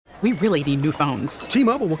We really need new phones.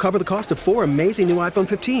 T-Mobile will cover the cost of 4 amazing new iPhone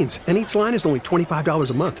 15s, and each line is only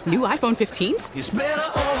 $25 a month. New iPhone 15s? It's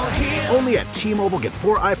better over here. Only at T-Mobile, get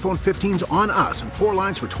 4 iPhone 15s on us and 4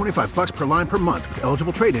 lines for $25 per line per month with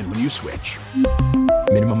eligible trade-in when you switch.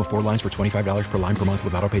 Minimum of 4 lines for $25 per line per month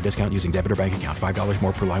with autopay discount using debit or bank account. $5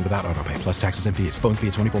 more per line without autopay, plus taxes and fees. Phone fee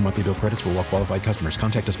at 24 monthly bill credits for well-qualified customers.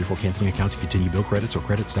 Contact us before canceling account to continue bill credits or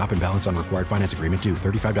credit stop and balance on required finance agreement due.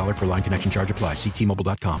 $35 per line connection charge applies. See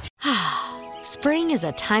T-Mobile.com. Spring is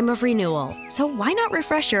a time of renewal, so why not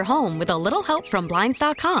refresh your home with a little help from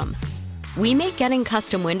Blinds.com? We make getting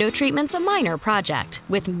custom window treatments a minor project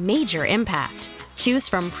with major impact. Choose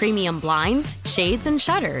from premium blinds, shades, and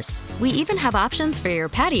shutters. We even have options for your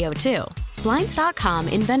patio, too. Blinds.com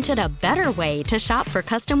invented a better way to shop for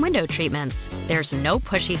custom window treatments. There's no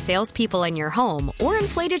pushy salespeople in your home or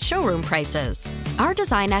inflated showroom prices. Our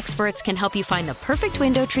design experts can help you find the perfect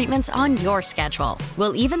window treatments on your schedule.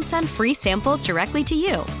 We'll even send free samples directly to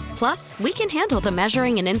you. Plus, we can handle the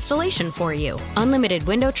measuring and installation for you. Unlimited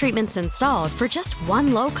window treatments installed for just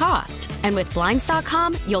one low cost. And with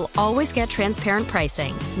Blinds.com, you'll always get transparent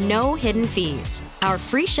pricing. No hidden fees. Our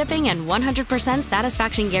free shipping and 100%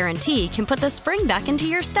 satisfaction guarantee can put the spring back into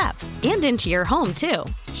your step and into your home, too.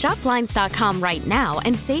 Shop Blinds.com right now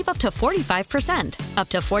and save up to 45%. Up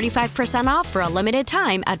to 45% off for a limited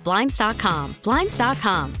time at Blinds.com.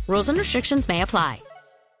 Blinds.com. Rules and restrictions may apply.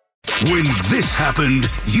 When this happened,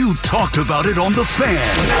 you talked about it on The Fan.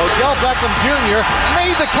 Odell Beckham Jr.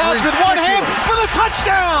 made the catch with one hand for the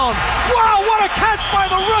touchdown. Wow, what a catch by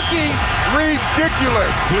the rookie.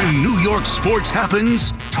 Ridiculous. When New York sports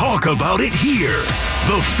happens, talk about it here.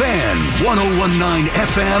 The Fan, 101.9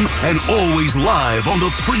 FM, and always live on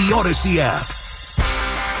the free Odyssey app.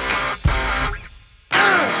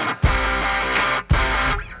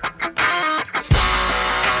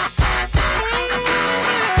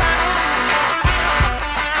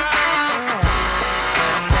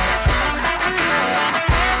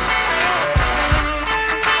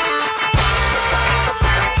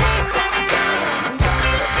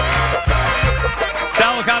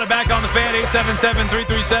 Back on the Fan,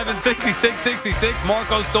 877-337-6666.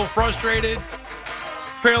 Marco's still frustrated.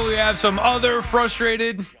 Apparently we have some other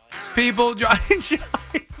frustrated people. Giants.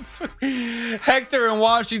 Hector in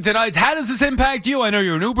Washington Heights. How does this impact you? I know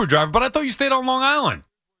you're an Uber driver, but I thought you stayed on Long Island.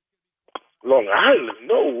 Long Island?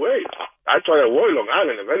 No way. I thought I were Long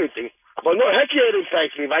Island, if anything. But no, heck yeah, it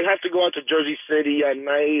impacts me. If I have to go out to Jersey City at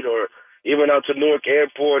night or even out to Newark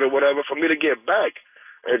Airport or whatever for me to get back,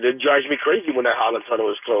 it drives me crazy when that Holland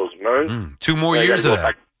Tunnel is closed, man. 2 more years of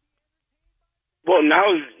that. Well, now,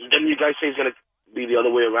 then you guys say it's going to be the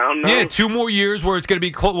other way around now? Yeah, 2 more years where it's going to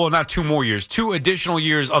be closed. Well, not 2 more years. 2 additional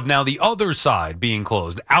years of now the other side being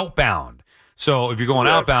closed, outbound. So if you're going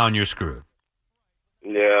outbound, you're screwed.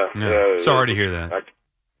 Yeah. Sorry to hear that.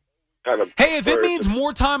 Hey, if it means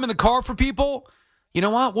more time in the car for people, you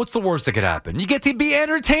know what? What's the worst that could happen? You get to be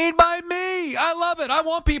entertained by me. I love it. I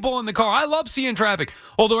want people in the car. I love seeing traffic.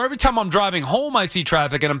 Although every time I'm driving home, I see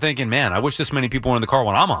traffic, and I'm thinking, man, I wish this many people were in the car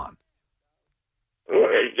when I'm on.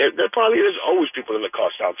 There probably is always people in the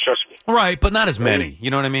car, Sal. Trust me. Right, but not as many. You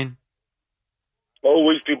know what I mean?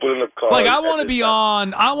 Always people in the car. Like, I want to be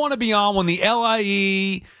on. I want to be on when the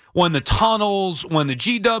LIE, when the tunnels, when the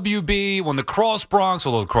GWB, when the Cross Bronx,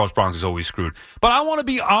 although the Cross Bronx is always screwed. But I want to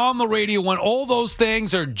be on the radio when all those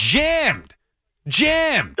things are jammed.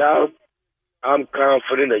 I'm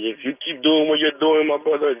confident that if you keep doing what you're doing, my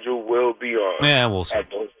brother, you will be on. Yeah, we'll see.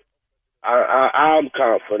 I'm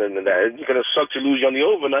confident in that. It's going to suck to lose you on the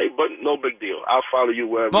overnight, but no big deal. I'll follow you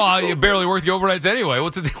wherever well, you you're barely worth the overnights anyway.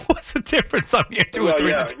 What's the difference? I'm here 2 or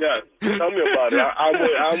 3 nights. Yeah. Tell me about it.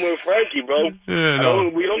 I'm with Frankie, bro. Yeah,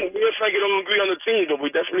 no. Me and Frankie don't agree on the team, but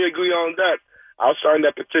we definitely agree on that. I'll sign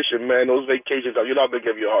that petition, man. Those vacations, you're not going to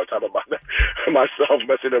give you a hard time about that. Myself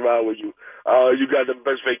messing around with you. You got the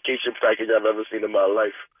best vacation package I've ever seen in my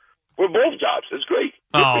life. We're both jobs. It's great.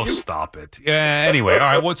 Oh, stop it. Yeah, anyway, all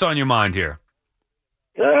right, what's on your mind here?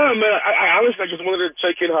 Yeah, man, I honestly just wanted to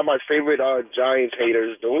check in how my favorite Giants hater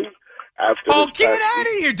is doing. Get out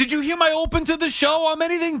of here. Did you hear my open to the show? I'm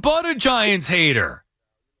anything but a Giants hater.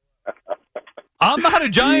 I'm not a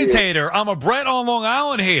Giants hater. I'm a Brett on Long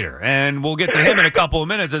Island hater, and we'll get to him in a couple of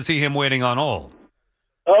minutes and see him waiting on hold.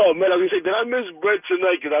 Oh, man, I was going to say, did I miss Brett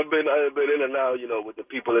tonight? Because I've been in and out, with the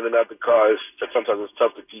people in and out the cars. Sometimes it's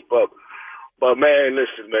tough to keep up. But, man,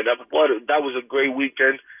 listen, man, that was a great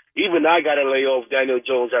weekend. Even I got to lay off Daniel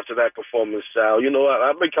Jones after that performance, Sal.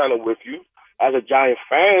 I've been kind of with you as a Giant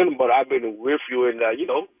fan, but I've been with you in that,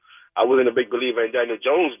 I wasn't a big believer in Daniel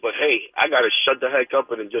Jones, but hey, I got to shut the heck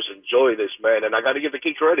up and just enjoy this, man. And I got to give the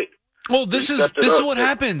kid credit. Well, this is what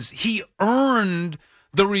happens. He earned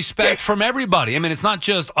the respect from everybody. I mean, it's not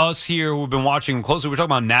just us here who've been watching him closely. We're talking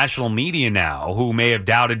about national media now who may have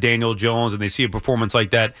doubted Daniel Jones and they see a performance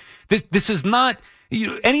like that. This is not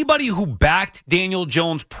anybody who backed Daniel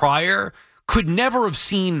Jones prior could never have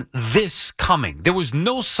seen this coming. There was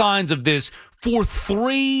no signs of this for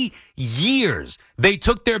 3 years. They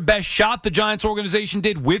took their best shot, the Giants organization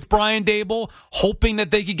did, with Brian Daboll, hoping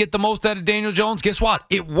that they could get the most out of Daniel Jones. Guess what?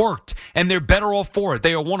 It worked, and they're better off for it.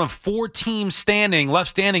 They are one of 4 teams left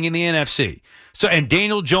standing in the NFC. So, and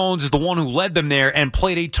Daniel Jones is the one who led them there and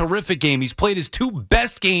played a terrific game. He's played his 2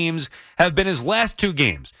 best games, have been his last 2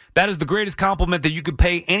 games. That is the greatest compliment that you could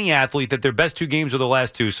pay any athlete, that their best 2 games are the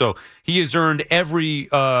last 2. So he has earned every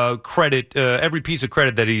credit, every piece of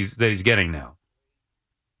credit that he's getting now.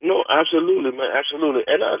 No, absolutely, man, absolutely.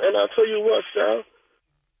 And I'll tell you what, Sal,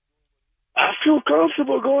 I feel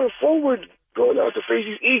comfortable going forward, going out to face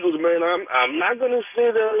these Eagles, man. I'm not going to say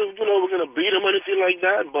that, we're going to beat them or anything like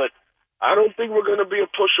that, but I don't think we're going to be a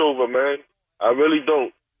pushover, man. I really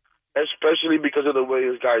don't, especially because of the way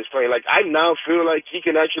this guy is playing. Like, I now feel like he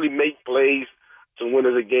can actually make plays to win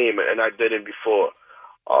us a game, and I didn't before.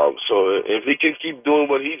 So if he can keep doing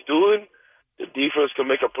what he's doing, the defense can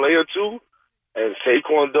make a play or two, and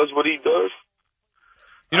Saquon does what he does.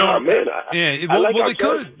 Man, they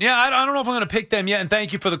could. Yeah, I don't know if I'm going to pick them yet. And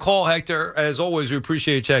thank you for the call, Hector. As always, we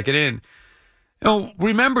appreciate you checking in.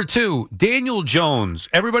 Remember, too, Daniel Jones,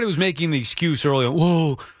 everybody was making the excuse earlier,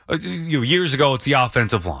 years ago, it's the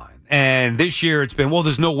offensive line. And this year it's been,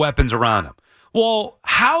 there's no weapons around him. Well,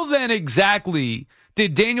 how then exactly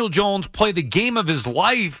did Daniel Jones play the game of his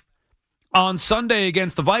life on Sunday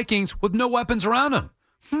against the Vikings with no weapons around him?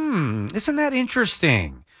 Isn't that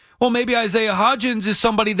interesting? Well, maybe Isaiah Hodgins is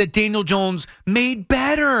somebody that Daniel Jones made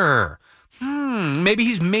better. Maybe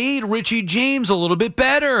he's made Richie James a little bit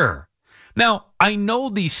better. Now, I know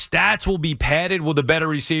these stats will be padded with a better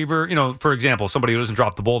receiver. For example, somebody who doesn't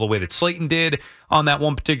drop the ball the way that Slayton did on that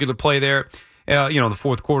one particular play there. The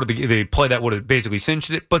fourth quarter, the play that would have basically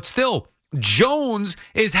cinched it. But still, Jones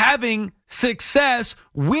is having success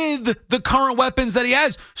with the current weapons that he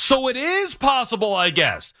has. So it is possible, I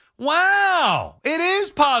guess. Wow, it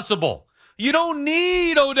is possible. You don't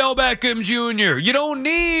need Odell Beckham Jr. You don't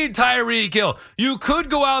need Tyreek Hill. You could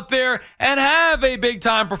go out there and have a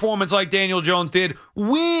big-time performance like Daniel Jones did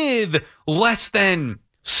with less than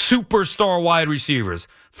superstar wide receivers.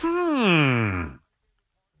 Isn't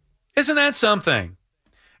that something?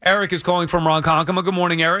 Eric is calling from Ronkonkoma. Good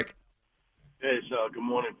morning, Eric. Hey, Sal, good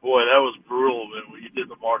morning. Boy, that was brutal, man, when you did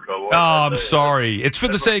the Marco. I'm sorry. It's for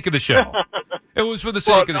the sake of the show. It was for the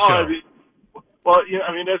sake of the show.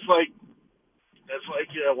 That's like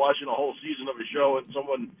watching a whole season of a show and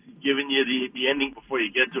someone giving you the ending before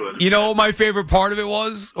you get to it. You know what my favorite part of it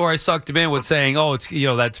was? Or I sucked him in with saying, it's,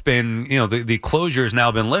 that's been, the closure has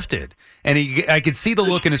now been lifted. And I could see the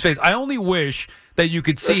look in his face. I only wish that you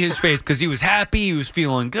could see his face because he was happy, he was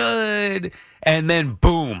feeling good, and then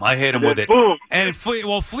boom, I hit him with it. Boom. And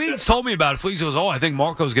Fleegs told me about it. Fleegs goes, I think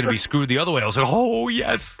Marco's going to be screwed the other way. I was like, oh,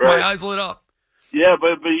 yes. Right. My eyes lit up. Yeah, but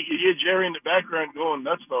you can hear Jerry in the background going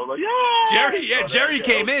nuts, though. Like, Jerry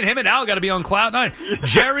came in. Him and Al got to be on cloud 9.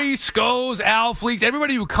 Jerry, Scoes, Al, Fleegs,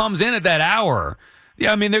 everybody who comes in at that hour,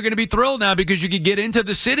 they're going to be thrilled now because you could get into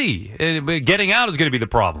the city. But getting out is going to be the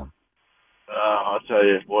problem. I'll tell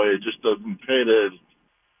you, boy, it just doesn't pay to.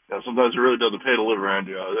 Sometimes it really doesn't pay to live around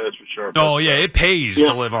you. That's for sure. Oh, yeah, it pays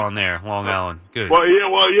to live on there, Long Island. Good. Well, yeah,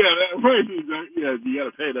 right. Yeah, you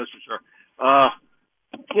got to pay. That's for sure.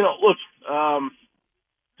 Look, I'm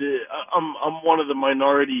one of the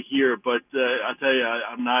minority here, but I tell you,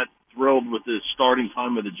 I'm not thrilled with the starting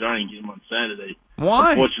time of the Giant game on Saturday.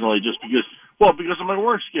 Why? Unfortunately, just because of my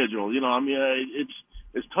work schedule.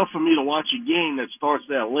 It's tough for me to watch a game that starts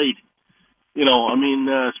that late.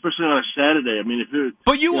 Especially on a Saturday.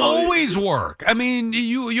 But you always work.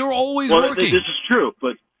 You're always working. This is true,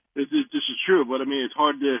 but this is true. But it's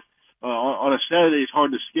hard to on a Saturday. It's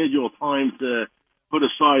hard to schedule time to put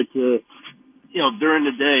aside to during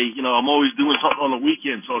the day. I'm always doing something on the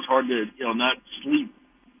weekend, so it's hard to not sleep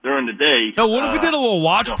during the day. No, what if we did a little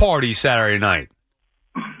watch party Saturday night?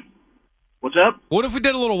 What's up? What if we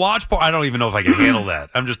did a little watch party? I don't even know if I can handle that.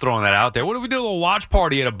 I'm just throwing that out there. What if we did a little watch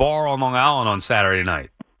party at a bar on Long Island on Saturday night?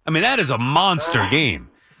 That is a monster game.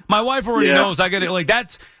 My wife already knows I got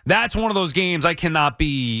it. That's one of those games I cannot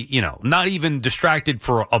be, not even distracted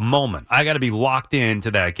for a moment. I got to be locked into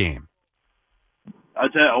that game. I'll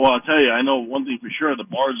tell you, I know one thing for sure: the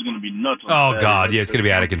bar is going to be nuts. Oh God, yeah, it's going to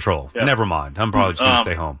be out of control. Yeah. Never mind. I'm probably just going to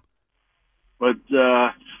stay home. But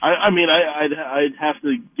I'd have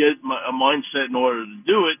to get a mindset in order to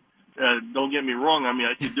do it. Don't get me wrong. I mean,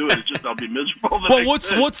 I can do it. It's just I'll be miserable. Well,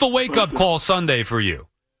 what's the wake up call Sunday for you?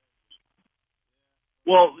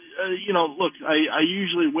 Well, look, I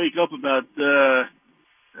usually wake up about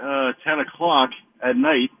 10 o'clock at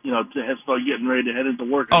night, to start getting ready to head into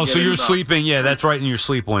work. Oh, so you're sleeping. Yeah, that's right, in your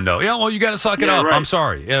sleep window. Yeah, well, you got to suck it up. Right. I'm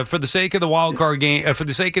sorry. For the sake of the wild card game, for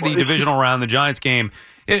the sake of the divisional round, the Giants game,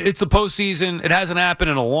 it's the postseason. It hasn't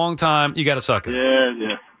happened in a long time. You got to suck it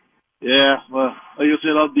up. Yeah. Well, like I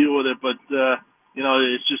said, I'll deal with it, but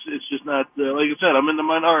it's just not like I said. I'm in the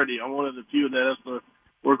minority. I'm one of the few that has to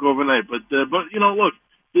work overnight. But look,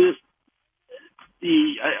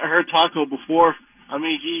 I heard Taco before. I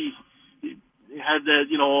mean, he had that,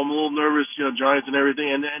 I'm a little nervous, Giants and everything,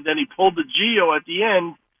 and then he pulled the Gio at the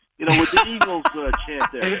end, with the Eagles chant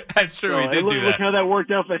there. That's true, he did do that. Look how that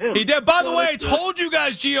worked out for him. He did. By the way, I told you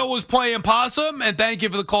guys Gio was playing possum, and thank you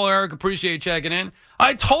for the call, Eric. Appreciate you checking in.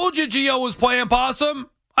 I told you Gio was playing possum.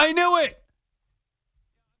 I knew it.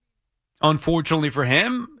 Unfortunately for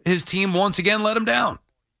him, his team once again let him down.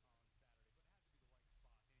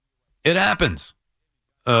 It happens.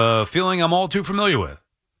 Feeling I'm all too familiar with.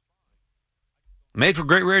 Made for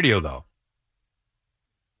great radio, though.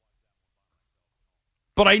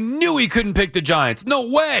 But I knew he couldn't pick the Giants. No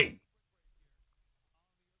way.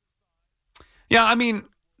 Yeah, I mean,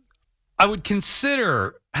 I would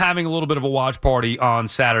consider having a little bit of a watch party on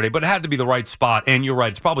Saturday, but it had to be the right spot. And you're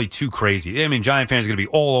right, it's probably too crazy. I mean, Giant fans are going to be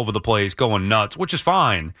all over the place, going nuts, which is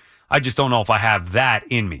fine. I just don't know if I have that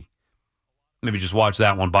in me. Maybe just watch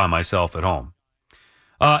that one by myself at home.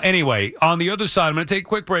 Anyway, on the other side, I'm going to take a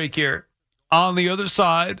quick break here. On the other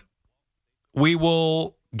side, we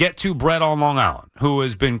will get to Brett on Long Island, who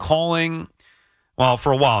has been calling,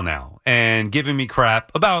 for a while now, and giving me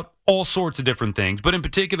crap about all sorts of different things. But in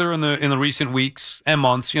particular, in the recent weeks and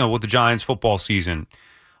months, with the Giants football season,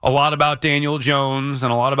 a lot about Daniel Jones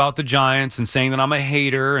and a lot about the Giants, and saying that I'm a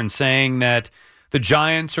hater and saying that the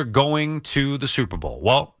Giants are going to the Super Bowl.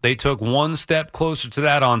 Well, they took one step closer to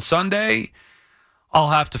that on Sunday. I'll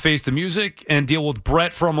have to face the music and deal with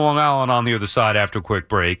Brett from Long Island on the other side after a quick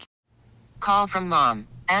break. Call from mom.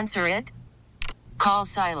 Answer it. Call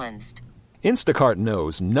silenced. Instacart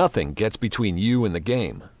knows nothing gets between you and the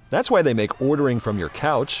game. That's why they make ordering from your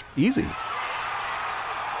couch easy.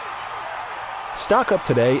 Stock up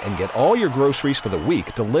today and get all your groceries for the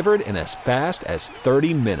week delivered in as fast as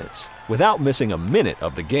 30 minutes without missing a minute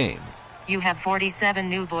of the game. You have 47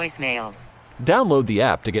 new voicemails. Download the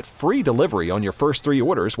app to get free delivery on your first 3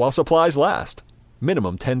 orders while supplies last.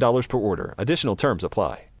 Minimum $10 per order. Additional terms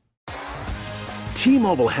apply.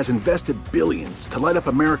 T-Mobile has invested billions to light up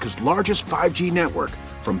America's largest 5G network,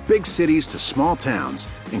 from big cities to small towns,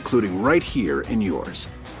 including right here in yours.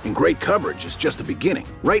 And great coverage is just the beginning.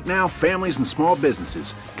 Right now, families and small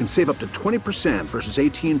businesses can save up to 20% versus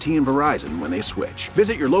AT&T and Verizon when they switch.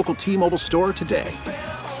 Visit your local T-Mobile store today.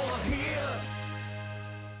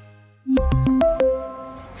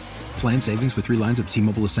 Plan savings with 3 lines of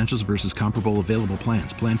T-Mobile Essentials versus comparable available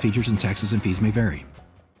plans. Plan features and taxes and fees may vary.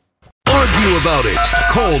 Argue about it.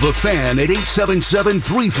 Call the Fan at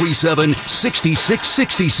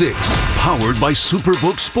 877-337-6666. Powered by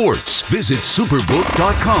Superbook Sports. Visit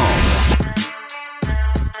superbook.com.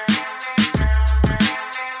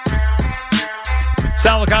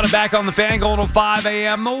 Sal Licata back on the Fan, going to 5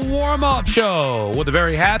 a.m. The warm-up show with a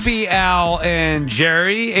very happy Al and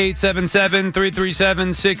Jerry.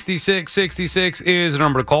 877-337-6666 is the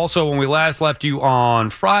number to call. So when we last left you on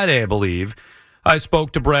Friday, I believe, I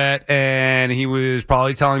spoke to Brett, and he was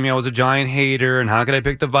probably telling me I was a Giant hater, and how could I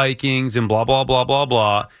pick the Vikings, and blah, blah, blah, blah,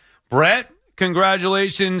 blah. Brett,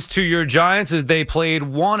 congratulations to your Giants as they played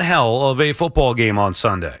one hell of a football game on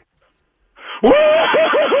Sunday. Woo!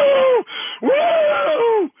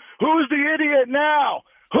 Who's the idiot now?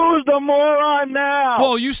 Who's the moron now?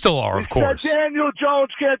 Well, you still are, of course. Daniel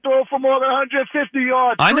Jones can't throw for more than 150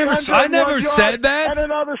 yards. I never said that. And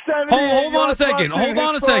another 70 Hold on a second.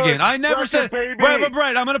 I never said.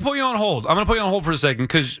 Brett, I'm going to put you on hold. For a second,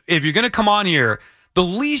 because if you're going to come on here, the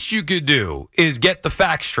least you could do is get the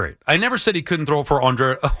facts straight. I never said he couldn't throw for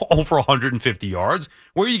over 150 yards.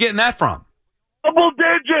 Where are you getting that from? Double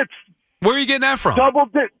digits. Where are you getting that from? Double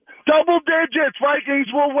digits.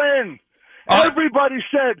 Vikings will win. Everybody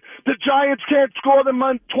said the Giants can't score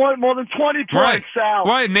more than 20 points, Sal.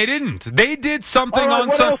 Right, and they didn't. They did something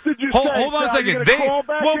on Sunday. What else did you say? Hold on a second.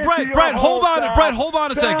 Brett, hold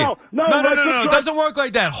on a second. No, it doesn't work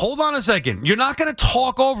like that. Hold on a second. You're not going to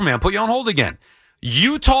talk over me. I'll put you on hold again.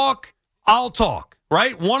 You talk, I'll talk,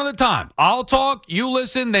 right? One at a time. I'll talk, you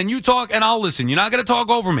listen, then you talk, and I'll listen. You're not going to talk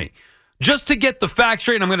over me. just to get the facts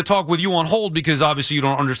straight, and I'm going to talk with you on hold because obviously you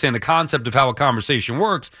don't understand the concept of how a conversation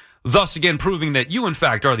works, thus again proving that you, in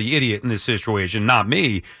fact, are the idiot in this situation, not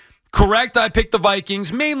me. Correct, I picked the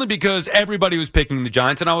Vikings mainly because everybody was picking the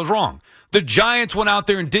Giants, and I was wrong. The Giants went out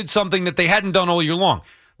there and did something that they hadn't done all year long.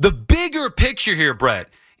 The bigger picture here, Brett,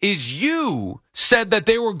 is you said that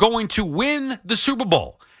they were going to win the Super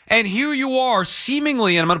Bowl. And here you are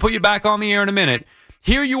seemingly, and I'm going to put you back on the air in a minute,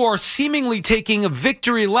 here you are seemingly taking a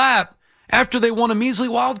victory lap after they won a measly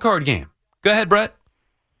wild card game. Go ahead, Brett.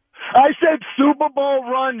 I said Super Bowl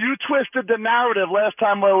run. You twisted the narrative last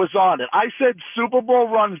time I was on it. I said Super Bowl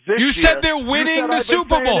runs this year. You said they're winning the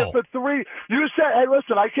Super Bowl. For 3. You said, hey,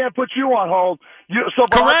 listen, I can't put you on hold.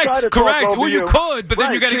 Correct. Well, you could, but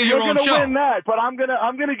then you got to get your own show. You're going to win that, but I'm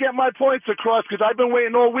gonna get my points across because I've been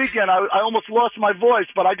waiting all weekend. I almost lost my voice,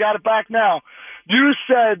 but I got it back now. You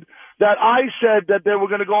said that I said that they were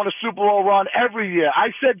going to go on a Super Bowl run every year. I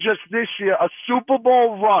said just this year, a Super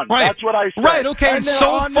Bowl run. Right. That's what I said. Right, okay, and they're so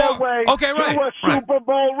on far. their way to a Super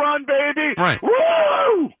Bowl run, baby. Right.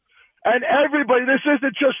 Woo! And everybody, this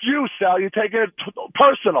isn't just you, Sal. You're taking it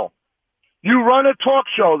personal. You run a talk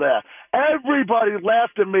show there. Everybody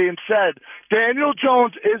laughed at me and said, Daniel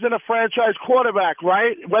Jones isn't a franchise quarterback,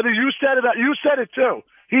 right? Whether you said it, you said it too.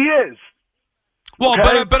 He is. Well,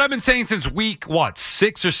 okay? but I've been saying since week,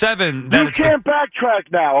 6 or 7. That you can't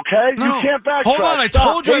backtrack now, okay? No, you can't backtrack. Hold on, I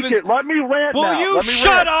told you. Let me rant now. Will you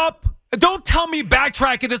shut up? Don't tell me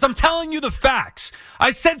backtracking this. I'm telling you the facts.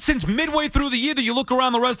 I said since midway through the year that you look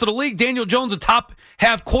around the rest of the league, Daniel Jones, a top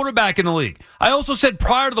half quarterback in the league. I also said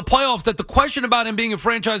prior to the playoffs that the question about him being a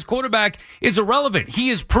franchise quarterback is irrelevant. He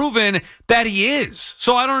has proven that he is.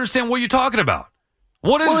 So I don't understand what you're talking about.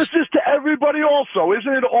 Well, it's just to everybody also.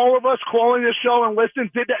 Isn't it all of us calling this show and listening?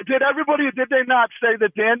 Did they not say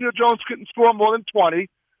that Daniel Jones couldn't score more than 20?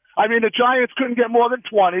 I mean, the Giants couldn't get more than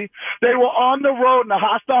 20. They were on the road in a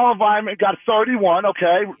hostile environment, got 31,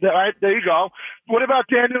 okay? All right, there you go. What about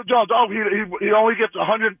Daniel Jones? Oh, he only gets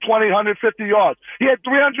 120, 150 yards. He had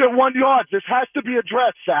 301 yards. This has to be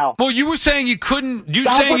addressed, Sal. Well, you were saying you couldn't do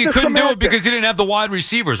it because you didn't have the wide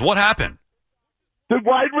receivers. What happened? The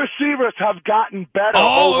wide receivers have gotten better.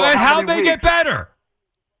 Oh, and how'd they get better?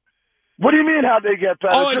 What do you mean how'd they get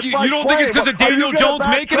better? Oh, you don't think it's because of Daniel Jones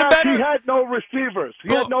making it better? He had no receivers.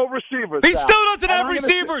 He had no receivers. He still doesn't have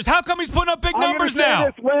receivers. How come he's putting up big numbers now?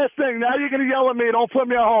 This last thing. Now you're going to yell at me. Don't put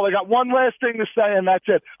me on hold. I got one last thing to say, and that's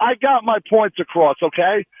it. I got my points across,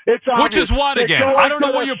 okay? It's obvious. Which is what again? I don't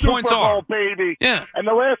know what your points are. Baby. Yeah. And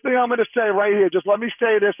the last thing I'm going to say right here, just let me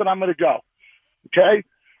say this, and I'm going to go. Okay?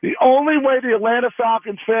 The only way the Atlanta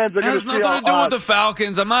Falcons fans are going to see has nothing to do with the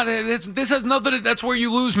Falcons. I'm not. This has nothing to. That's where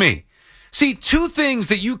you lose me. See, two things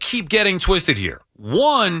that you keep getting twisted here.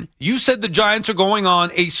 One, you said the Giants are going on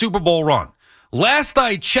a Super Bowl run. Last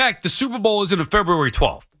I checked, the Super Bowl is in February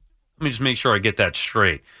 12th. Let me just make sure I get that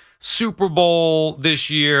straight. Super Bowl this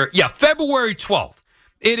year. Yeah, February 12th.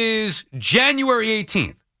 It is January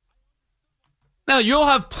 18th. Now, you'll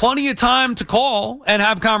have plenty of time to call and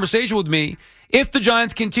have conversation with me if the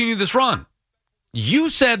Giants continue this run. You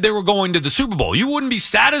said they were going to the Super Bowl. You wouldn't be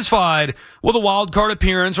satisfied with a wild card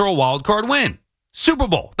appearance or a wild card win. Super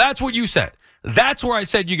Bowl. That's what you said. That's where I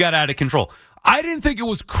said you got out of control. I didn't think it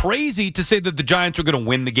was crazy to say that the Giants were going to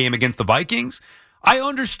win the game against the Vikings. I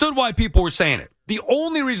understood why people were saying it. The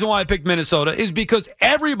only reason why I picked Minnesota is because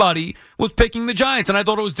everybody was picking the Giants, and I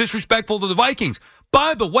thought it was disrespectful to the Vikings.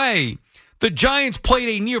 By the way, the Giants played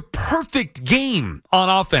a near perfect game on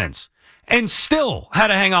offense and still had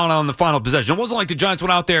to hang on the final possession. It wasn't like the Giants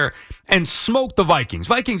went out there and smoked the Vikings.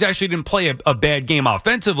 Vikings actually didn't play a bad game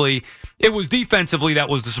offensively. It was defensively that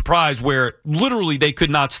was the surprise where literally they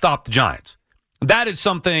could not stop the Giants. That is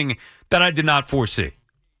something that I did not foresee.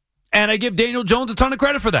 And I give Daniel Jones a ton of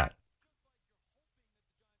credit for that.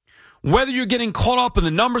 Whether you're getting caught up in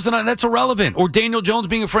the numbers or not, that's irrelevant. Or Daniel Jones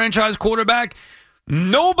being a franchise quarterback,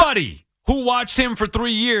 nobody who watched him for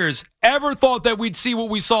 3 years ever thought that we'd see what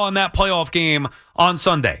we saw in that playoff game on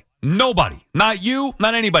Sunday. Nobody. Not you,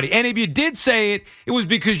 not anybody. And if you did say it, it was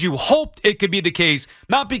because you hoped it could be the case,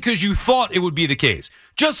 not because you thought it would be the case.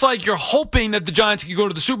 Just like you're hoping that the Giants could go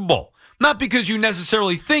to the Super Bowl, not because you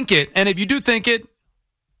necessarily think it. And if you do think it,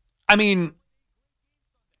 I mean,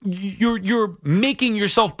 you're making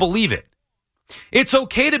yourself believe it. It's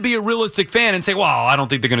okay to be a realistic fan and say, well, I don't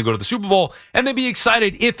think they're going to go to the Super Bowl, and then be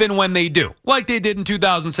excited if and when they do, like they did in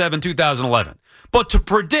 2007, 2011. But to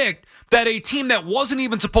predict that a team that wasn't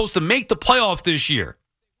even supposed to make the playoffs this year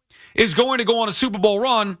is going to go on a Super Bowl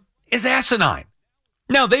run is asinine.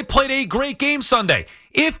 Now, they played a great game Sunday.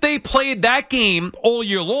 If they played that game all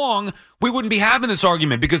year long, we wouldn't be having this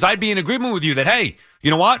argument because I'd be in agreement with you that, hey,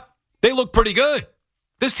 you know what? They look pretty good.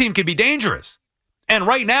 This team could be dangerous. And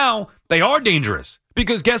right now, they are dangerous.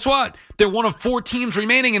 Because guess what? They're one of 4 teams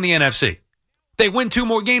remaining in the NFC. They win 2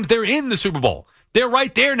 more games, they're in the Super Bowl. They're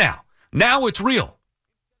right there now. Now it's real.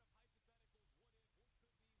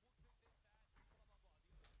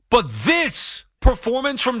 But this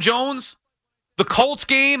performance from Jones, the Colts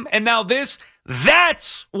game, and now this,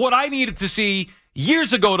 that's what I needed to see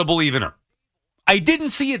years ago to believe in him. I didn't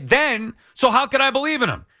see it then, so how could I believe in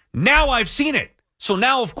him? Now I've seen it. So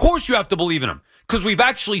now, of course, you have to believe in him because we've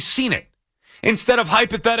actually seen it. Instead of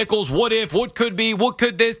hypotheticals, what if, what could be, what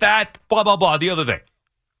could this, that, blah, blah, blah, the other thing.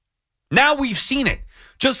 Now we've seen it.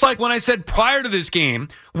 Just like when I said prior to this game,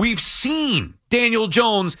 we've seen Daniel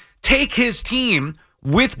Jones take his team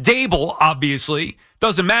with Dable, obviously.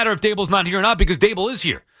 Doesn't matter if Dable's not here or not because Dable is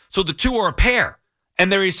here. So the two are a pair,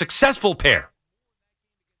 and they're a successful pair.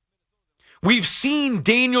 We've seen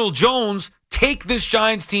Daniel Jones take this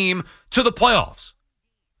Giants team to the playoffs.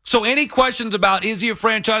 So any questions about is he a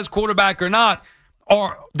franchise quarterback or not,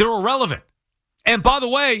 they're irrelevant. And by the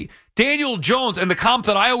way, Daniel Jones, and the comp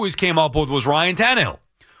that I always came up with was Ryan Tannehill,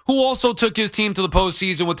 who also took his team to the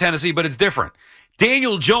postseason with Tennessee, but it's different.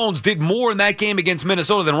 Daniel Jones did more in that game against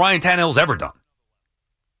Minnesota than Ryan Tannehill's ever done.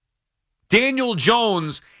 Daniel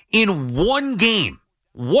Jones, in one game,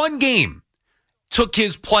 took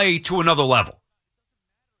his play to another level.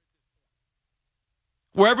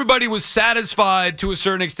 Where everybody was satisfied to a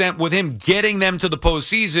certain extent with him getting them to the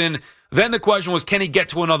postseason, then the question was, can he get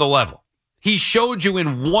to another level? He showed you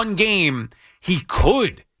in one game he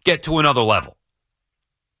could get to another level.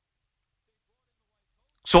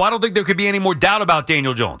 So I don't think there could be any more doubt about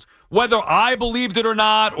Daniel Jones. Whether I believed it or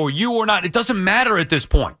not, or you or not, it doesn't matter at this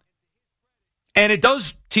point. And it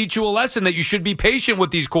does teach you a lesson that you should be patient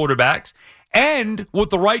with these quarterbacks. And with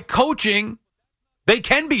the right coaching, they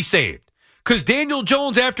can be saved. Because Daniel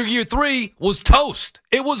Jones, after year 3, was toast.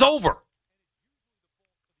 It was over.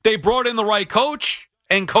 They brought in the right coach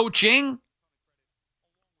and coaching,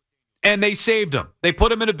 and they saved him. They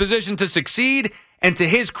put him in a position to succeed, and to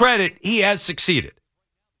his credit, he has succeeded.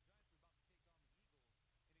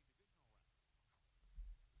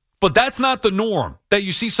 But that's not the norm, that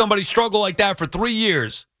you see somebody struggle like that for 3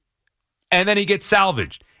 years, and then he gets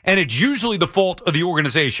salvaged. And it's usually the fault of the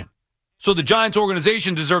organization. So the Giants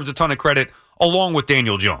organization deserves a ton of credit along with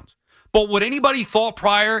Daniel Jones. But what anybody thought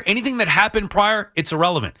prior, anything that happened prior, it's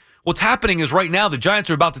irrelevant. What's happening is right now the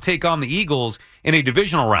Giants are about to take on the Eagles in a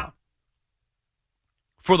divisional round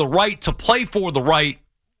for the right to play for the right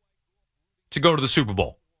to go to the Super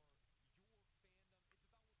Bowl.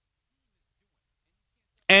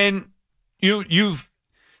 And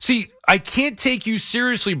I can't take you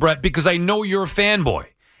seriously, Brett, because I know you're a fanboy.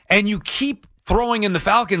 And you keep throwing in the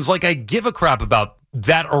Falcons like I give a crap about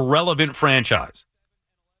that irrelevant franchise.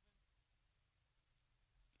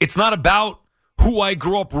 It's not about who I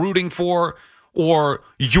grew up rooting for or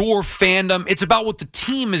your fandom. It's about what the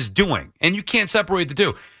team is doing, and you can't separate the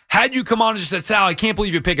two. Had you come on and just said, Sal, I can't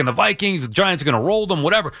believe you're picking the Vikings, the Giants are going to roll them,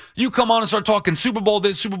 whatever. You come on and start talking Super Bowl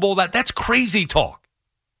this, Super Bowl that. That's crazy talk.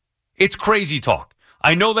 It's crazy talk.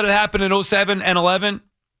 I know that it happened in 07 and 11.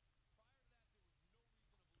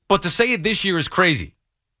 But to say it this year is crazy.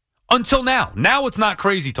 Until now. Now it's not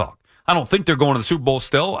crazy talk. I don't think they're going to the Super Bowl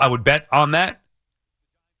still. I would bet on that.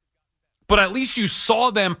 But at least you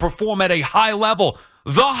saw them perform at a high level.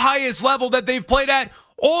 The highest level that they've played at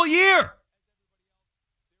all year.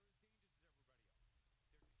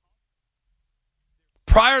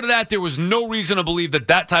 Prior to that, there was no reason to believe that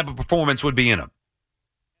that type of performance would be in them.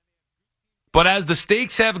 But as the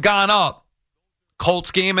stakes have gone up,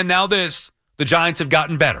 Colts game and now this, the Giants have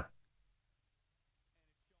gotten better.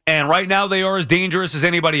 And right now they are as dangerous as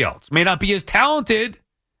anybody else. May not be as talented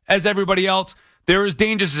as everybody else. They're as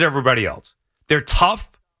dangerous as everybody else. They're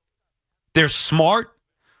tough. They're smart.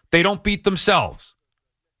 They don't beat themselves.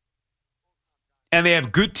 And they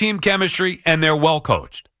have good team chemistry, and they're well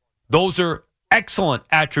coached. Those are excellent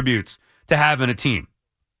attributes to have in a team.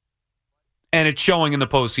 And it's showing in the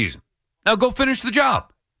postseason. Now go finish the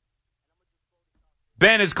job.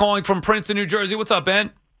 Ben is calling from Princeton, New Jersey. What's up,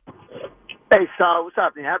 Ben? Hey, Sal. What's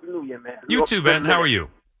happening? Happy New Year, man. You too, Ben. How are you?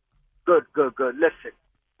 Good. Listen,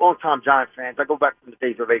 long-time Giant fans. I go back from the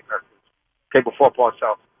days of A. Perkins. Okay, before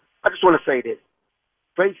Parcells. I just want to say this.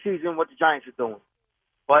 Great season, what the Giants are doing.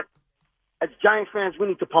 But as Giant fans, we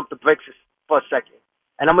need to pump the brakes for a second.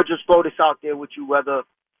 And I'm going to just throw this out there with you, whether,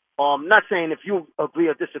 not saying if you agree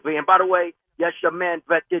or disagree. And by the way, yes, your man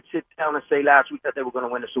Brett did sit down and say last week that they were going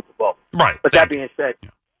to win the Super Bowl. Right. But that being said,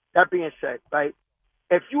 right,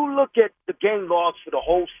 if you look at the game logs for the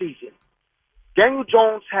whole season, Daniel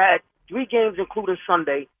Jones had 3 games, including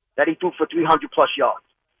Sunday, that he threw for 300-plus yards.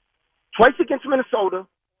 Twice against Minnesota,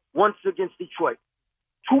 once against Detroit.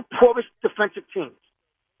 Two poorest defensive teams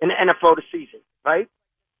in the NFL this season, right?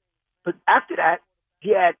 But after that,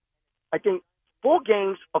 he had, I think, 4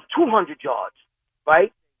 games of 200 yards,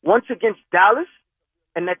 right? Once against Dallas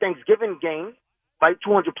in that Thanksgiving game, right?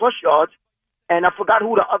 200-plus yards. And I forgot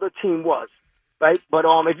who the other team was, right? But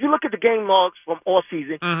if you look at the game logs from all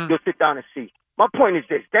season, you'll sit down and see. My point is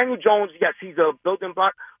this. Daniel Jones, yes, he's a building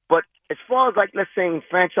block. But as far as, like, let's say,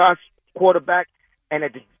 franchise quarterback and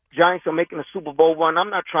that the Giants are making a Super Bowl run, I'm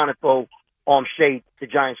not trying to throw shade the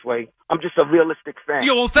Giants' way. I'm just a realistic fan.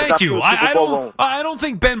 Yeah, well, thank you. I don't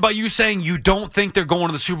think, Ben, by you saying you don't think they're going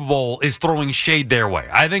to the Super Bowl is throwing shade their way.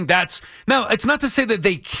 I think that's – now, it's not to say that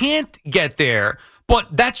they can't get there, but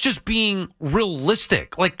that's just being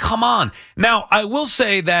realistic. Like, come on. Now, I will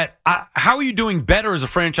say that how are you doing better as a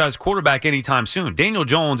franchise quarterback anytime soon? Daniel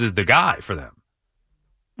Jones is the guy for them.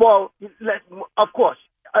 Well, of course.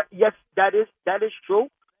 Yes, that is true.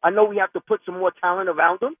 I know we have to put some more talent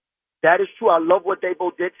around him. That is true. I love what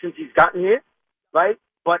Dabo did since he's gotten here, right?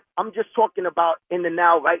 But I'm just talking about in the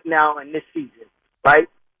now, right now, and this season, right?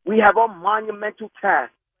 We have a monumental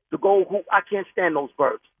task to go. I can't stand those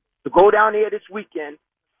birds. To go down there this weekend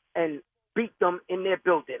and beat them in their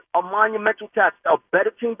building. A monumental task. A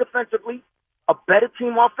better team defensively, a better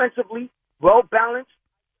team offensively, well balanced,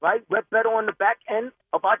 right? We're better on the back end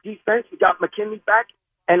of our defense. We got McKinley back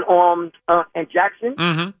and Jackson.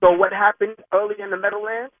 Mm-hmm. So what happened early in the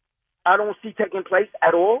Meadowlands, I don't see taking place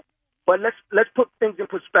at all. But let's put things in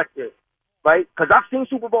perspective, right? Because I've seen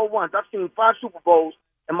Super Bowl runs. I've seen 5 Super Bowls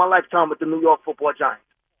in my lifetime with the New York Football Giants,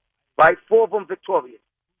 right? 4 of them victorious.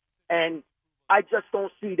 And I just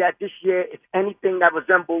don't see that this year it's anything that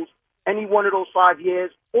resembles any one of those 5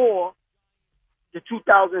 years or the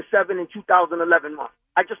 2007 and 2011 months.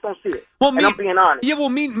 I just don't see it. Well, and I'm being honest. Yeah, well,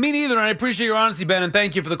 me neither, and I appreciate your honesty, Ben, and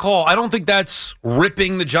thank you for the call. I don't think that's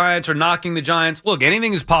ripping the Giants or knocking the Giants. Look,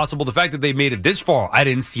 anything is possible. The fact that they made it this far, I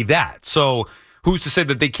didn't see that. So who's to say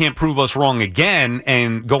that they can't prove us wrong again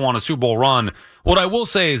and go on a Super Bowl run? What I will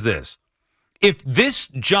say is this. If this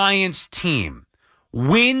Giants team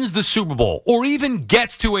wins the Super Bowl or even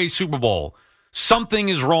gets to a Super Bowl, something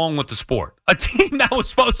is wrong with the sport. A team that was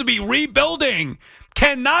supposed to be rebuilding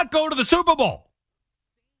cannot go to the Super Bowl.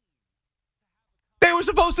 They were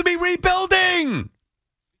supposed to be rebuilding.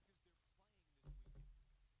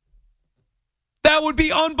 That would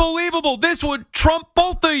be unbelievable. This would trump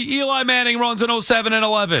both the Eli Manning runs in 07 and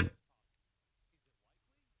 11.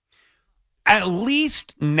 At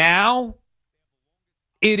least now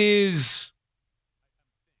it is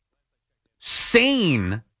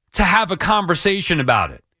sane to have a conversation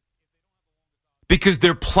about it because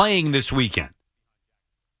they're playing this weekend.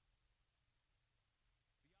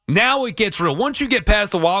 Now it gets real. Once you get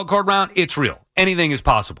past the wild card round, it's real. Anything is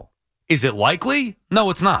possible. Is it likely? No,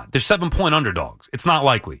 it's not. They're 7-point underdogs. It's not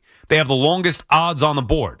likely. They have the longest odds on the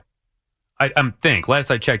board. I think.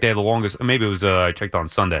 Last I checked, they had the longest. Maybe it was I checked on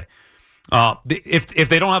Sunday. If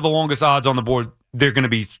they don't have the longest odds on the board, they're going to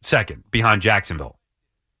be second behind Jacksonville.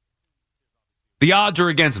 The odds are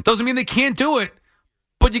against them. Doesn't mean they can't do it,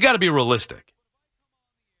 but you got to be realistic.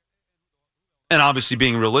 And obviously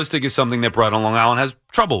being realistic is something that Bright on Long Island has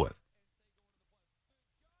trouble with.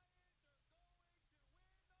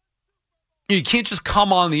 You can't just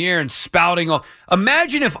come on the air and spouting.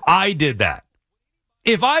 Imagine if I did that.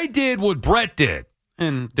 If I did what Brett did,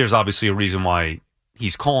 and there's obviously a reason why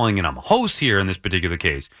he's calling and I'm a host here in this particular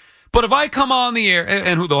case. But if I come on the air,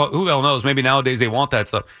 and who the hell knows, maybe nowadays they want that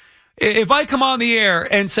stuff. If I come on the air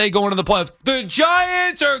and say going to the playoffs, the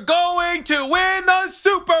Giants are going to win the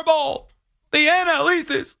Super Bowl. The NL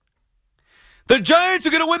East is. The Giants are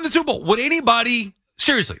going to win the Super Bowl. Would anybody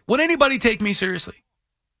take me seriously?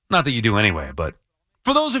 Not that you do anyway, but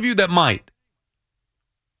for those of you that might,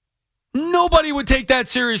 nobody would take that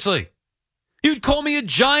seriously. You'd call me a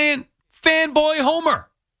giant fanboy homer.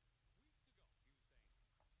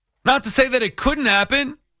 Not to say that it couldn't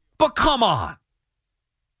happen, but come on.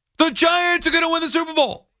 The Giants are going to win the Super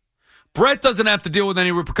Bowl. Brett doesn't have to deal with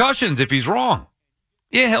any repercussions if he's wrong.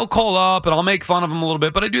 Yeah, he'll call up and I'll make fun of him a little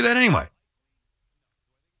bit, but I do that anyway.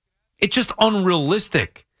 It's just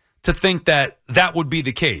unrealistic to think that that would be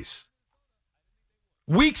the case.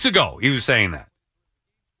 Weeks ago, he was saying that.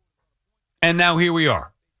 And now here we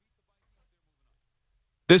are.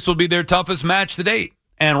 This will be their toughest match to date.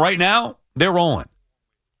 And right now, they're rolling.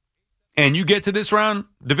 And you get to this round,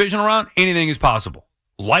 divisional round, anything is possible.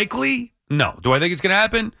 Likely? No. Do I think it's going to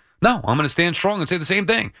happen? No. I'm going to stand strong and say the same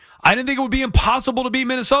thing. I didn't think it would be impossible to beat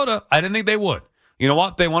Minnesota. I didn't think they would. You know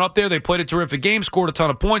what? They went up there. They played a terrific game, scored a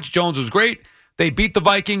ton of points. Jones was great. They beat the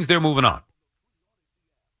Vikings. They're moving on.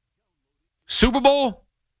 Super Bowl,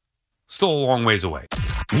 still a long ways away.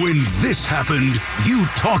 When this happened, you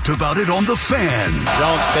talked about it on The Fan.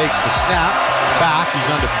 Jones takes the snap back. He's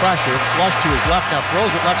under pressure. Flush to his left. Now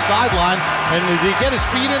throws it left sideline. And did he get his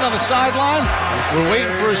feet in on the sideline? We're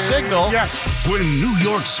waiting for a signal. Yes. When New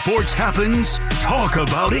York sports happens, talk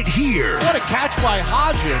about it here. What a catch by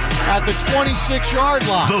Hodgins at the 26-yard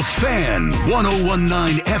line. The Fan,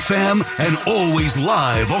 101.9 FM, and always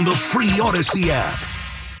live on the free Odyssey app.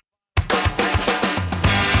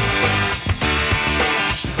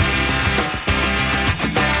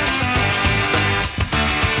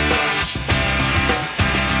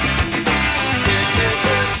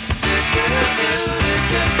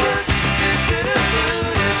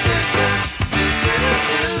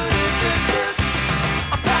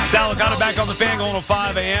 Sal Licata back on the Fan going to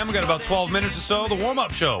 5 a.m. We got about 12 minutes or so. The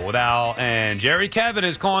warm-up show with Al and Jerry. Kevin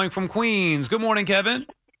is calling from Queens. Good morning, Kevin.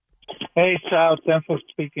 Hey, Sal. Thanks for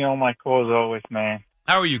speaking on my calls always, man.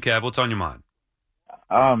 How are you, Kev? What's on your mind?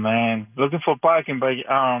 Oh, man. Looking for parking, but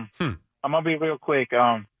I'm going to be real quick.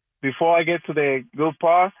 Before I get to the good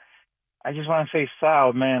part, I just want to say,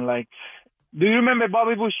 Sal, man, like, do you remember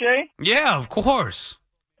Bobby Boucher? Yeah, of course.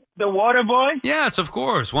 The water boy? Yes, of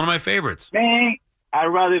course. One of my favorites. Man, I'd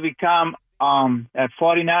rather become a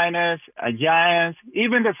 49ers, a Giants,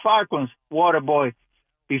 even the Falcons water boy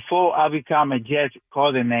before I become a Jets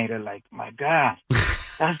coordinator. Like, my God,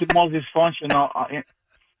 that's the most dysfunctional.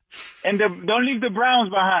 And don't leave the Browns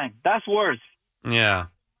behind. That's worse. Yeah.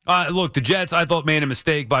 Look, the Jets, I thought, made a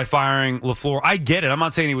mistake by firing LaFleur. I get it. I'm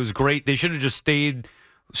not saying he was great. They should have just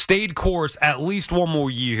stayed course at least one more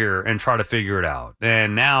year here and try to figure it out.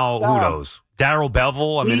 And now, who knows? Darryl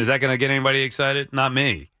Bevell, I mean, is that going to get anybody excited? Not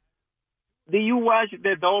me. Do you watch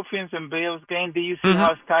the Dolphins and Bills game? Do you see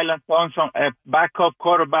how Skylar Thompson, a backup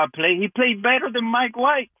quarterback, played? He played better than Mike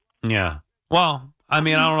White. Yeah. Well, I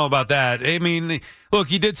mean, I don't know about that. I mean, look,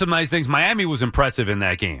 he did some nice things. Miami was impressive in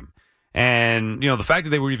that game. And, the fact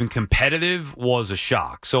that they were even competitive was a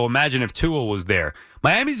shock. So imagine if Tua was there.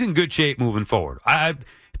 Miami's in good shape moving forward.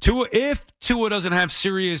 If Tua doesn't have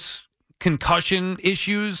serious concussion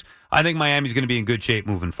issues, I think Miami's going to be in good shape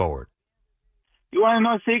moving forward. You want to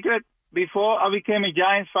know a secret? Before I became a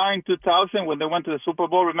Giants fan in 2000 when they went to the Super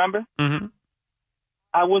Bowl, remember? Mm-hmm.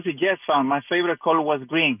 I was a Jets fan. My favorite color was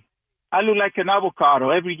green. I look like an avocado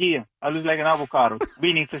every year. I look like an avocado.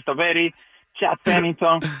 Vinny Testaverde, Chad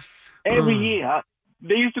Pennington. Every year.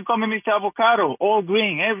 They used to call me Mr. Avocado, all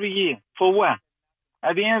green, every year. For what?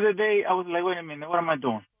 At the end of the day, I was like, wait a minute, what am I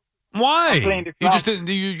doing? Why? You just didn't.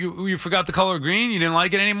 You forgot the color green? You didn't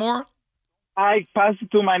like it anymore? I passed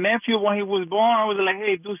it to my nephew when he was born. I was like,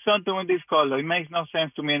 hey, do something with this color. It makes no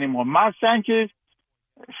sense to me anymore. Mark Sanchez,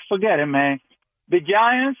 forget it, man. The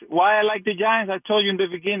Giants, why I like the Giants, I told you in the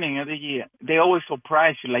beginning of the year, they always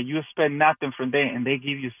surprise you. Like, you expect nothing from them, and they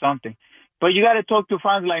give you something. But you got to talk to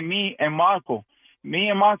fans like me and Marco. Me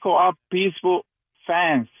and Marco are peaceful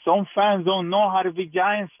fans. Some fans don't know how to be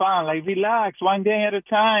Giants fans. Like, relax, one day at a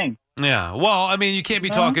time. Yeah, well, I mean, you can't be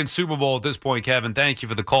talking Super Bowl at this point, Kevin. Thank you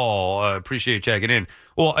for the call. Appreciate you checking in.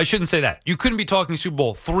 Well, I shouldn't say that. You couldn't be talking Super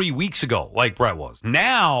Bowl 3 weeks ago like Brett was.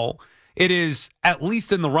 Now it is at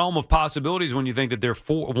least in the realm of possibilities when you think that they're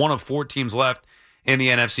one of 4 teams left in the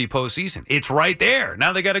NFC postseason. It's right there.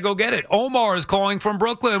 Now they got to go get it. Omar is calling from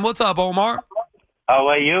Brooklyn. What's up, Omar? How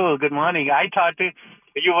are you? Good morning. I thought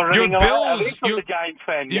you were running away from the Giants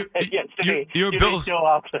fan yesterday. Your Bills show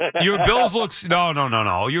up. Your Bills looks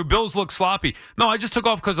no. Your Bills look sloppy. No, I just took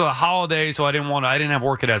off because of the holiday, so I didn't have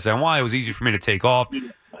work at SNY. It was easy for me to take off.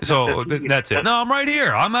 So that's it. No, I'm right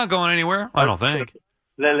here. I'm not going anywhere. I don't think.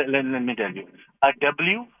 Let me tell you, a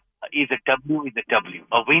W is a W is a W.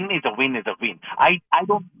 A win is a win is a win. I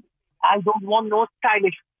don't want no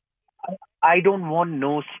stylish. I don't want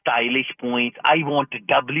no stylish points. I want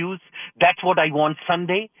W's. That's what I want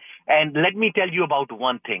Sunday. And let me tell you about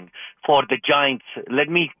one thing for the Giants. Let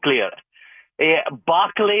me clear.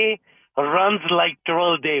 Barkley runs like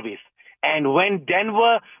Terrell Davis. And when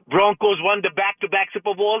Denver Broncos won the back-to-back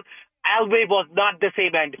Super Bowl, Elway was not the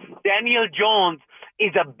same. And Daniel Jones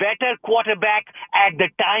is a better quarterback at the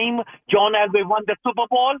time John Elway won the Super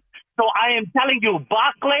Bowl. So I am telling you,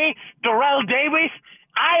 Barkley, Terrell Davis,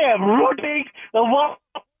 I am rooting for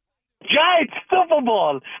Giants Super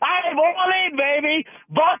Bowl. I am all in, baby.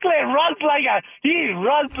 Barkley runs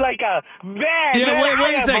like a man. Yeah,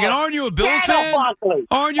 wait a second. Aren't you a Bills fan?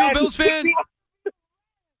 Aren't you a Bills fan?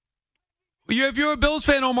 If you're a Bills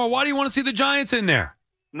fan, Omar, why do you want to see the Giants in there?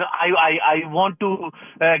 No, I want to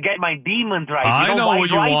get my demons right. I know what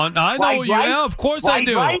you want. I know what you. Yeah, of course I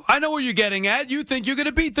do. I know what you're getting at. You think you're going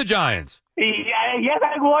to beat the Giants? Yes,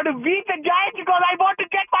 I want to beat the Giants because I want to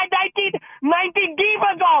get my 1990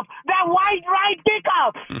 demons off. That white right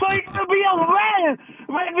kickoff. So it will be a well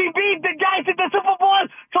when we beat the Giants in the Super Bowl.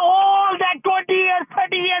 So all that 20 years,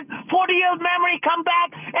 30 years, 40 years memory come back,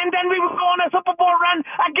 and then we will go on a Super Bowl run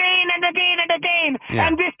again and again and again. Yeah.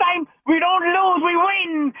 And this time we don't lose, we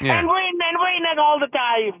win Yeah. and win and win all the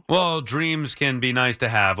time. Well, dreams can be nice to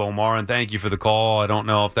have, Omar, and thank you for the call. I don't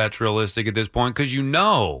know if that's realistic at this point because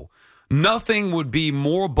nothing would be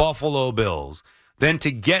more Buffalo Bills than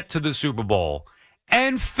to get to the Super Bowl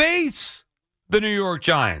and face the New York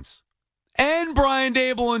Giants and Brian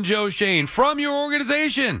Dable and Joe Shane from your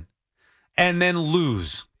organization and then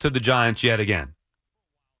lose to the Giants yet again.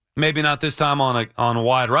 Maybe not this time on a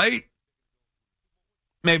wide right.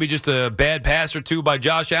 Maybe just a bad pass or two by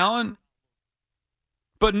Josh Allen.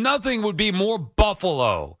 But nothing would be more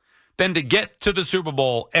Buffalo than to get to the Super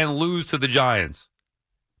Bowl and lose to the Giants.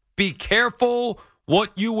 Be careful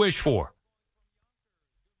what you wish for.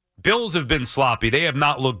 Bills have been sloppy. They have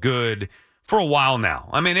not looked good for a while now.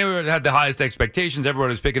 I mean, they had the highest expectations.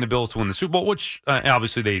 Everybody was picking the Bills to win the Super Bowl, which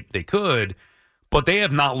obviously they could, but they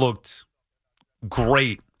have not looked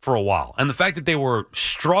great for a while. And the fact that they were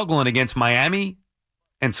struggling against Miami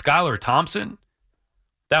and Skylar Thompson,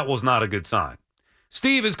 that was not a good sign.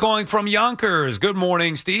 Steve is calling from Yonkers. Good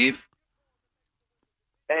morning, Steve.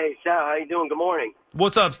 Hey, Sal, how you doing? Good morning.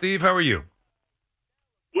 What's up, Steve? How are you?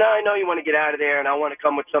 No, I know you want to get out of there, and I want to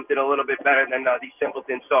come with something a little bit better than these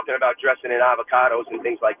simpletons talking about dressing in avocados and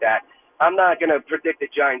things like that. I'm not going to predict the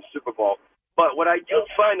Giants Super Bowl. But what I do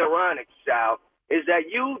find ironic, Sal, is that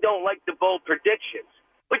you don't like the bold predictions.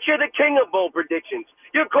 But you're the king of bold predictions.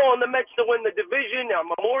 You're calling the Mets to win the division on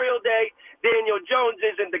Memorial Day. Daniel Jones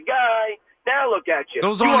isn't the guy. Now look at you.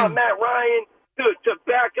 You want Matt Ryan to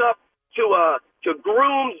back up to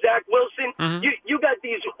groom Zach Wilson. Mm-hmm. You got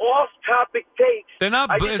these off-topic takes. They're not.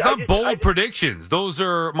 It's not bold predictions. Those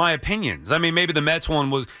are my opinions. I mean, maybe the Mets one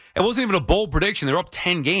was. It wasn't even a bold prediction. They're up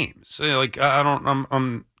 10 games. Like I don't.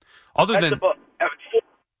 I'm. Other than 4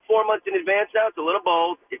 months in advance now, it's a little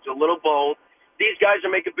bold. It's a little bold. These guys are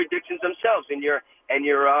making predictions themselves, and you're.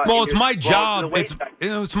 Well, it's my job.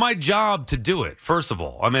 It's my job to do it. First of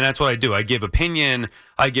all, I mean that's what I do. I give opinion.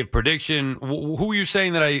 I give prediction. Who are you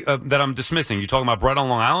saying that I'm dismissing? You talking about Brett on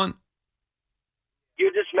Long Island?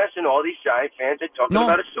 You're dismissing all these Giant fans that talking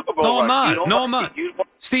about a Super Bowl. No, I'm run. not. No, I'm not.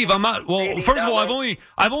 Steve, I'm not. Well, first of all,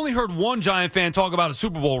 I've only heard one Giant fan talk about a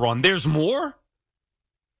Super Bowl run. There's more.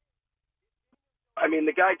 I mean,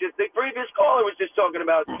 the previous caller was just talking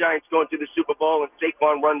about the Giants going to the Super Bowl and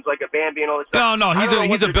Saquon runs like a Bambi and all this stuff. No,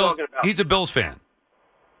 he's a Bills fan.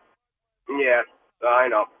 Yeah, I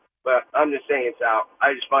know. But I'm just saying, Sal,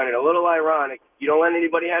 I just find it a little ironic. You don't let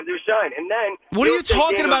anybody have their shine. And then... What are you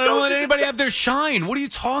talking about? I don't let anybody have their shine. What are you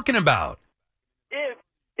talking about?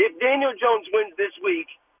 If Daniel Jones wins this week,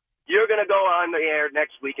 you're going to go on the air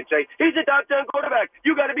next week and say, he's a top 10 quarterback.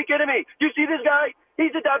 You got to be kidding me. You see this guy?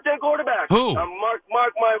 He's a top 10 quarterback. Who? Mark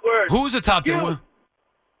my words. Who's a top 10?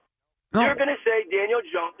 You're going to say Daniel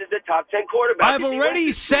Jones is a top 10 quarterback. I've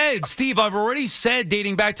already said, Steve,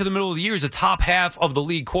 dating back to the middle of the year, is a top half of the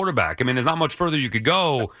league quarterback. I mean, there's not much further you could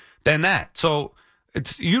go than that. So,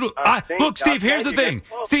 it's you. Look, Steve, here's the thing.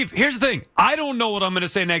 Steve, here's the thing. I don't know what I'm going to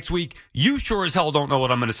say next week. You sure as hell don't know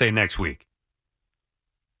what I'm going to say next week.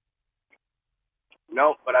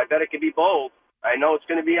 No, but I bet it could be bold. I know it's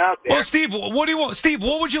going to be out there. Well, Steve, what do you want? Steve,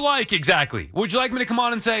 what would you like exactly? Would you like me to come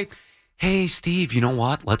on and say, hey, Steve, you know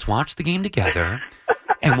what? Let's watch the game together,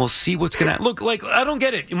 and we'll see what's going to... Look, like, I don't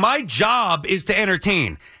get it. My job is to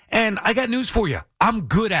entertain, and I got news for you. I'm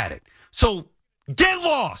good at it. So, get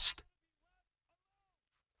lost.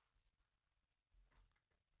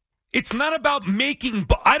 It's not about making...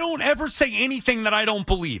 I don't ever say anything that I don't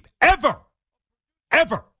believe. Ever.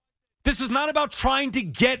 Ever. This is not about trying to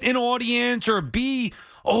get an audience or be,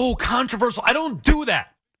 controversial. I don't do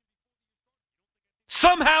that.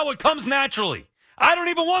 Somehow it comes naturally. I don't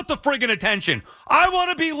even want the friggin' attention. I want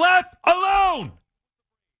to be left alone.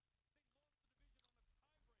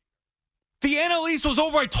 The NL East was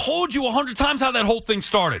over. I told you 100 times how that whole thing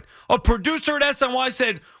started. A producer at SNY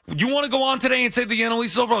said, you want to go on today and say the NL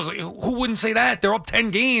East is over? I was like, who wouldn't say that? They're up 10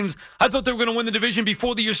 games. I thought they were going to win the division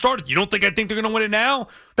before the year started. You don't think I think they're going to win it now?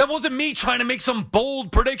 That wasn't me trying to make some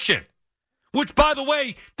bold prediction. Which, by the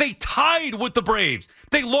way, they tied with the Braves.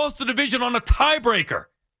 They lost the division on a tiebreaker.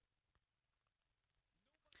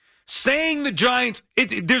 Saying the Giants,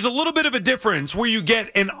 there's a little bit of a difference where you get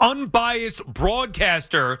an unbiased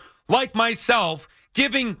broadcaster like myself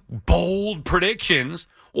giving bold predictions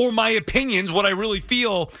or my opinions, what I really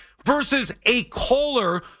feel, versus a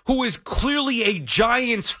caller who is clearly a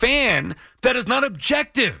Giants fan that is not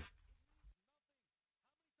objective.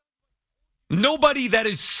 Nobody that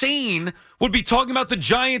is sane would be talking about the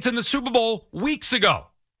Giants in the Super Bowl weeks ago.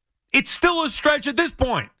 It's still a stretch at this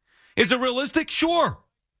point. Is it realistic? Sure.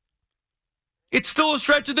 It's still a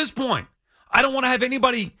stretch at this point. I don't want to have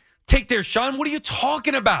anybody take their shot. What are you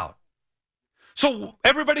talking about? So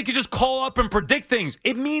everybody can just call up and predict things.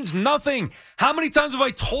 It means nothing. How many times have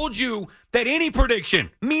I told you that any prediction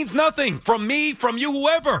means nothing? From me, from you,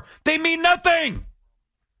 whoever. They mean nothing.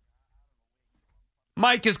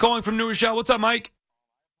 Mike is calling from New Rochelle. What's up, Mike?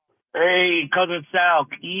 Hey, Cousin Sal.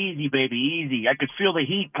 Easy, baby, easy. I could feel the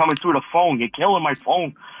heat coming through the phone. You're killing my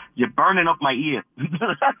phone. You're burning up my ear.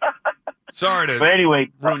 Sorry to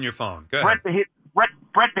ruin your phone. Go ahead.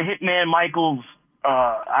 Brett the Hitman Michaels,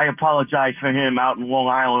 I apologize for him out in Long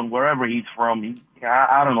Island, wherever he's from.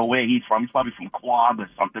 I don't know where he's from. He's probably from Quad or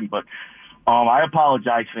something, but I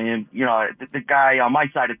apologize for him. You know, the guy on my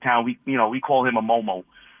side of town, we call him a Momo.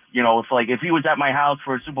 You know, it's like if he was at my house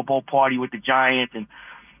for a Super Bowl party with the Giants, and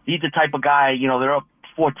he's the type of guy, you know, they're up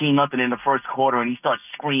 14-0 in the first quarter, and he starts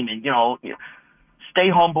screaming, stay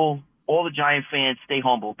humble. All the Giant fans, stay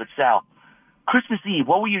humble. But Sal, Christmas Eve,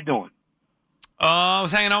 what were you doing? I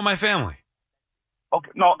was hanging out with my family.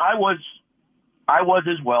 Okay, no, I was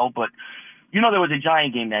as well, but there was a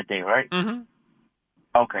Giant game that day, right? Mm-hmm.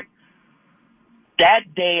 Okay.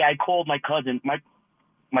 That day, I called my cousin, my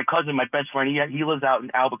cousin, my best friend. He lives out in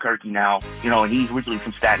Albuquerque now, and he's originally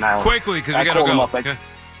from Staten Island. Quickly, because we got to go.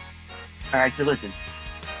 And I said, listen,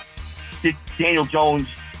 Daniel Jones,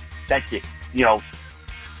 that's it.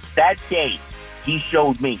 That day, he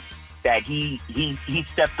showed me that he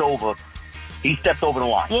stepped over. He stepped over the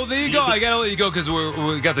line. Well, there you go. I got to let you go because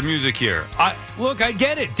we got the music here. Look, I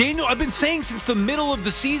get it. Daniel, I've been saying since the middle of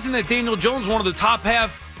the season that Daniel Jones is one of the top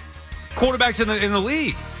half quarterbacks in the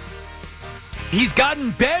league. He's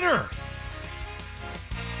gotten better.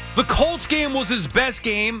 The Colts game was his best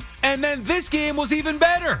game, and then this game was even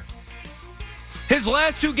better. His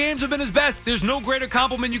last two games have been his best. There's no greater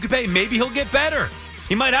compliment you could pay. Maybe he'll get better.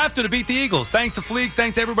 He might have to beat the Eagles. Thanks to Fleeks.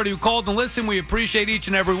 Thanks to everybody who called and listened. We appreciate each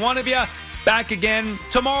and every one of you. Back again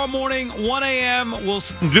tomorrow morning, 1 a.m. We'll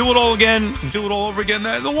do it all again. Do it all over again.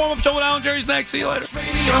 The warm-up show with Alan Jerry's next. See you later.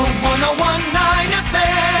 Radio 101.9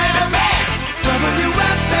 FM.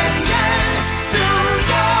 WFAN, New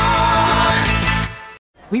York.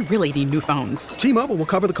 We really need new phones. T-Mobile will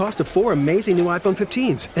cover the cost of 4 amazing new iPhone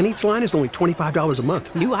 15s, and each line is only $25 a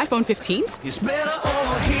month. New iPhone 15s? It's better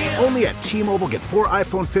over here. Only at T-Mobile, get 4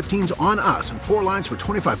 iPhone 15s on us and 4 lines for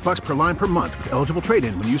 $25 per line per month with eligible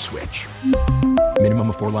trade-in when you switch. Minimum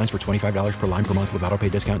of 4 lines for $25 per line per month with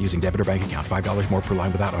autopay discount using debit or bank account. $5 more per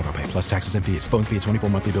line without autopay, plus taxes and fees. Phone fee at 24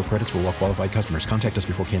 monthly bill credits for well-qualified customers. Contact us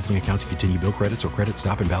before canceling account to continue bill credits or credit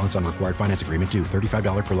stop and balance on required finance agreement due.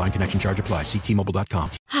 $35 per line connection charge applies. See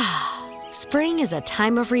T-Mobile.com. Spring is a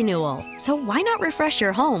time of renewal, so why not refresh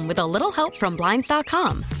your home with a little help from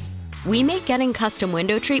Blinds.com? We make getting custom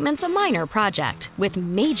window treatments a minor project with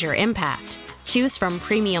major impact. Choose from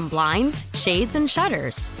premium blinds, shades, and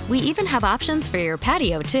shutters. We even have options for your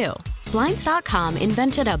patio, too. Blinds.com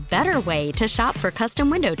invented a better way to shop for custom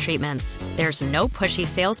window treatments. There's no pushy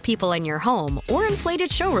salespeople in your home or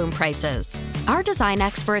inflated showroom prices. Our design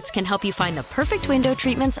experts can help you find the perfect window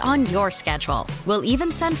treatments on your schedule. We'll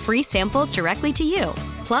even send free samples directly to you.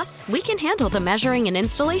 Plus, we can handle the measuring and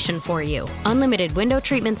installation for you. Unlimited window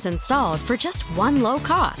treatments installed for just one low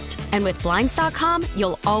cost. And with Blinds.com,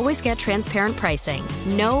 you'll always get transparent pricing.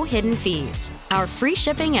 No hidden fees. Our free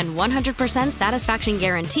shipping and 100% satisfaction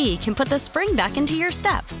guarantee can put the spring back into your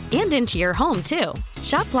step and into your home, too.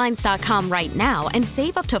 Shop Blinds.com right now and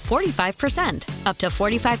save up to 45%. Up to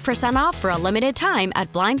 45% off for a limited time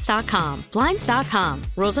at Blinds.com. Blinds.com.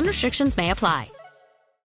 Rules and restrictions may apply.